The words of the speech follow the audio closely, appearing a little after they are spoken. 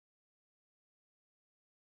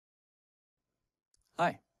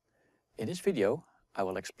Hi, in this video I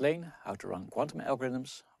will explain how to run quantum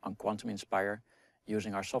algorithms on Quantum Inspire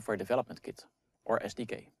using our software development kit, or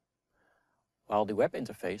SDK. While the web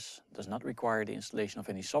interface does not require the installation of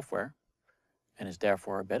any software and is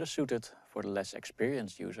therefore better suited for the less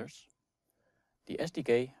experienced users, the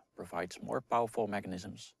SDK provides more powerful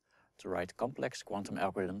mechanisms to write complex quantum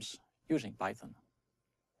algorithms using Python.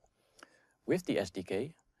 With the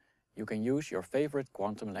SDK, you can use your favorite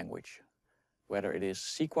quantum language, whether it is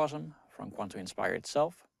Sequasm from Quantum Inspire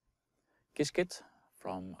itself, Qiskit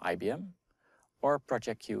from IBM, or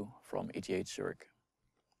Project Q from ETH Zurich.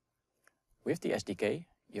 With the SDK,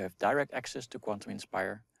 you have direct access to Quantum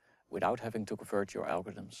Inspire without having to convert your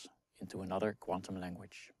algorithms into another quantum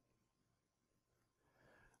language.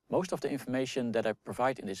 Most of the information that I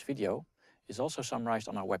provide in this video is also summarized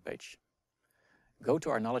on our webpage. Go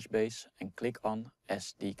to our knowledge base and click on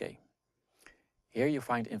SDK. Here you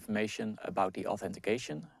find information about the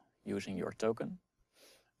authentication using your token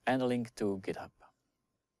and a link to GitHub.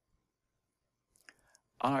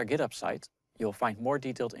 On our GitHub site, you'll find more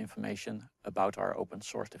detailed information about our open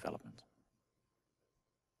source development.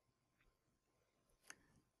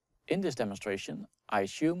 In this demonstration, I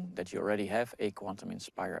assume that you already have a Quantum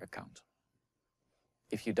Inspire account.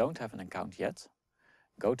 If you don't have an account yet,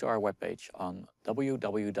 go to our webpage on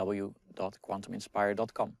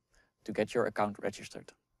www.quantuminspire.com to get your account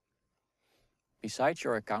registered. Besides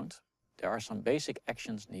your account, there are some basic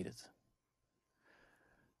actions needed.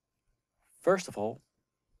 First of all,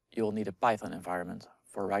 you'll need a Python environment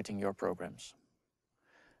for writing your programs.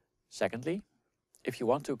 Secondly, if you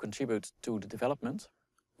want to contribute to the development,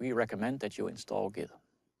 we recommend that you install Git.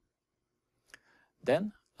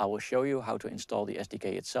 Then I will show you how to install the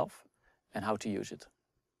SDK itself and how to use it.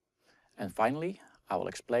 And finally, I will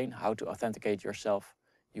explain how to authenticate yourself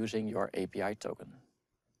using your API token.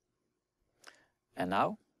 And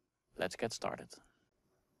now, let's get started.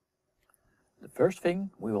 The first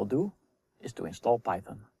thing we will do is to install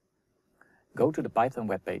Python. Go to the Python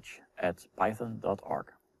webpage at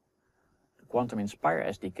python.org. The Quantum Inspire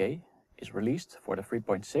SDK is released for the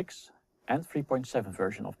 3.6 and 3.7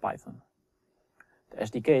 version of Python. The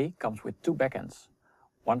SDK comes with two backends,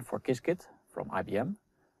 one for Qiskit from IBM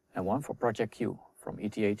and one for Project Q from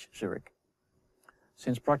ETH Zurich.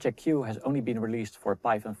 Since Project Q has only been released for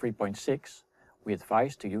Python 3.6, we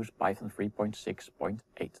advise to use Python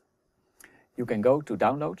 3.6.8. You can go to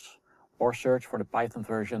Downloads or search for the Python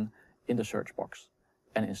version in the search box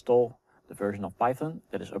and install the version of Python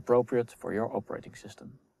that is appropriate for your operating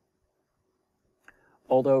system.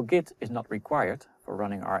 Although Git is not required for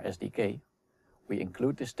running our SDK, we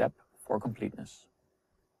include this step for completeness.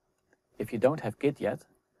 If you don't have Git yet,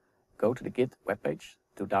 go to the Git webpage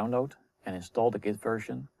to download and install the Git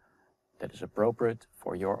version that is appropriate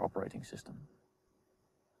for your operating system.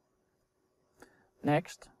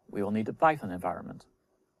 Next, we will need a Python environment.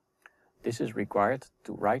 This is required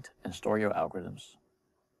to write and store your algorithms.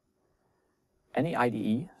 Any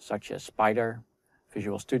IDE such as Spyder,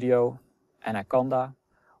 Visual Studio, Anaconda,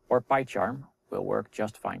 or PyCharm will work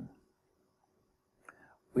just fine.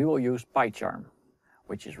 We will use PyCharm,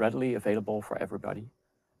 which is readily available for everybody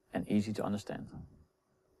and easy to understand.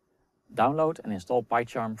 Download and install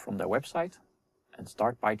PyCharm from their website and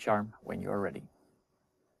start PyCharm when you are ready.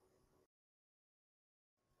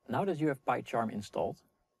 Now that you have PyCharm installed,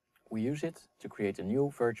 we use it to create a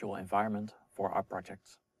new virtual environment for our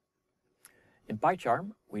projects. In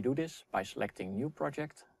PyCharm, we do this by selecting New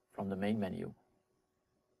Project from the main menu.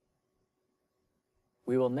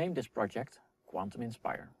 We will name this project Quantum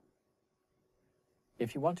Inspire.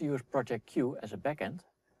 If you want to use Project Q as a backend,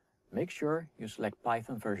 make sure you select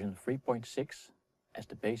Python version 3.6 as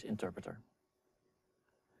the base interpreter.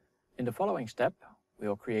 In the following step, we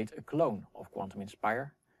will create a clone of Quantum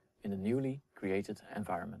Inspire in the newly created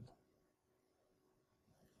environment.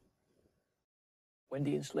 When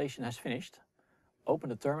the installation has finished, open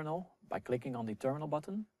the terminal by clicking on the terminal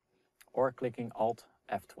button or clicking Alt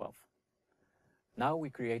F12. Now we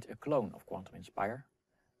create a clone of Quantum Inspire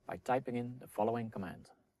by typing in the following command.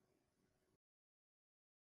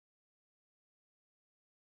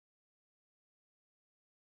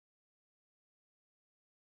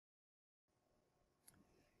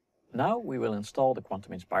 Now we will install the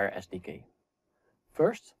Quantum Inspire SDK.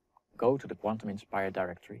 First, go to the Quantum Inspire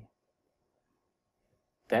directory.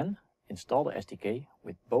 Then, install the SDK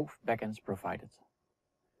with both backends provided.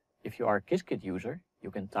 If you are a Qiskit user,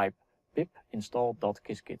 you can type pip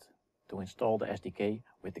install.qiskit to install the SDK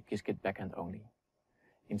with the Qiskit backend only.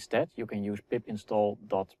 Instead, you can use pip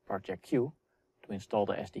install.projectq to install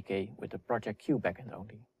the SDK with the Project Q backend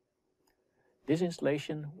only. This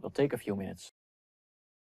installation will take a few minutes.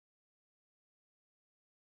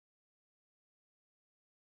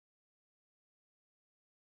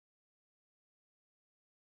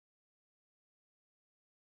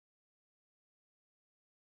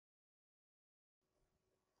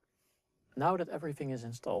 Now that everything is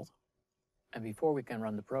installed, and before we can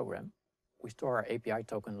run the program, we store our API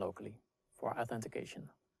token locally for authentication.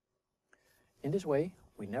 In this way,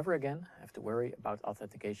 we never again have to worry about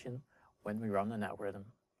authentication when we run an algorithm.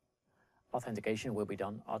 Authentication will be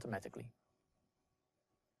done automatically.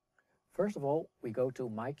 First of all, we go to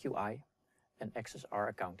MyQI and access our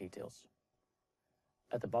account details.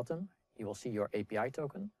 At the bottom, you will see your API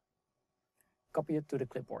token. Copy it to the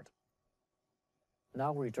clipboard.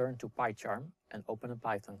 Now return to PyCharm and open a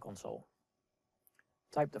Python console.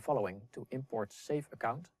 Type the following to import save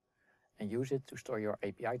account and use it to store your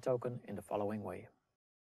API token in the following way.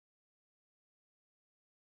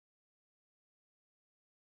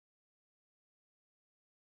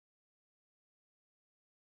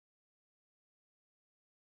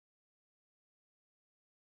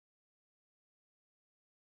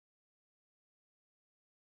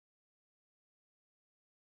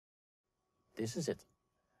 This is it.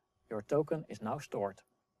 Your token is now stored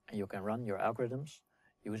and you can run your algorithms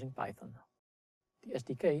using Python. The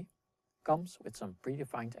SDK comes with some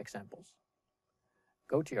predefined examples.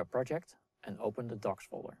 Go to your project and open the docs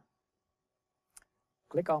folder.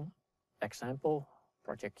 Click on Example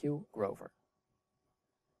Project Q Grover.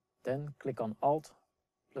 Then click on Alt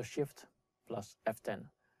plus Shift plus F10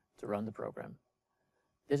 to run the program.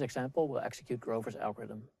 This example will execute Grover's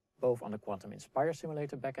algorithm both on the Quantum Inspire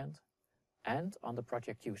simulator backend and on the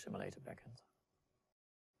Project Q simulator backend.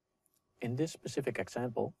 In this specific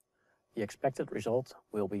example, the expected result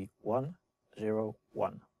will be 1, 0,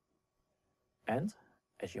 1. And,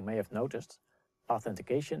 as you may have noticed,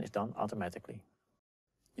 authentication is done automatically.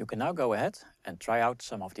 You can now go ahead and try out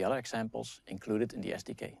some of the other examples included in the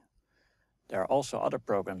SDK. There are also other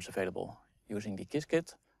programs available using the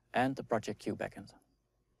Qiskit and the Project Q backend.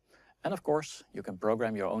 And of course, you can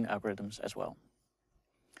program your own algorithms as well.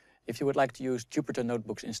 If you would like to use Jupyter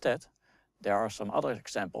notebooks instead, there are some other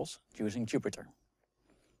examples using Jupyter.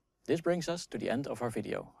 This brings us to the end of our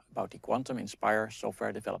video about the Quantum Inspire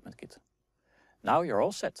software development kit. Now you're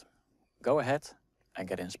all set. Go ahead and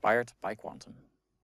get inspired by Quantum.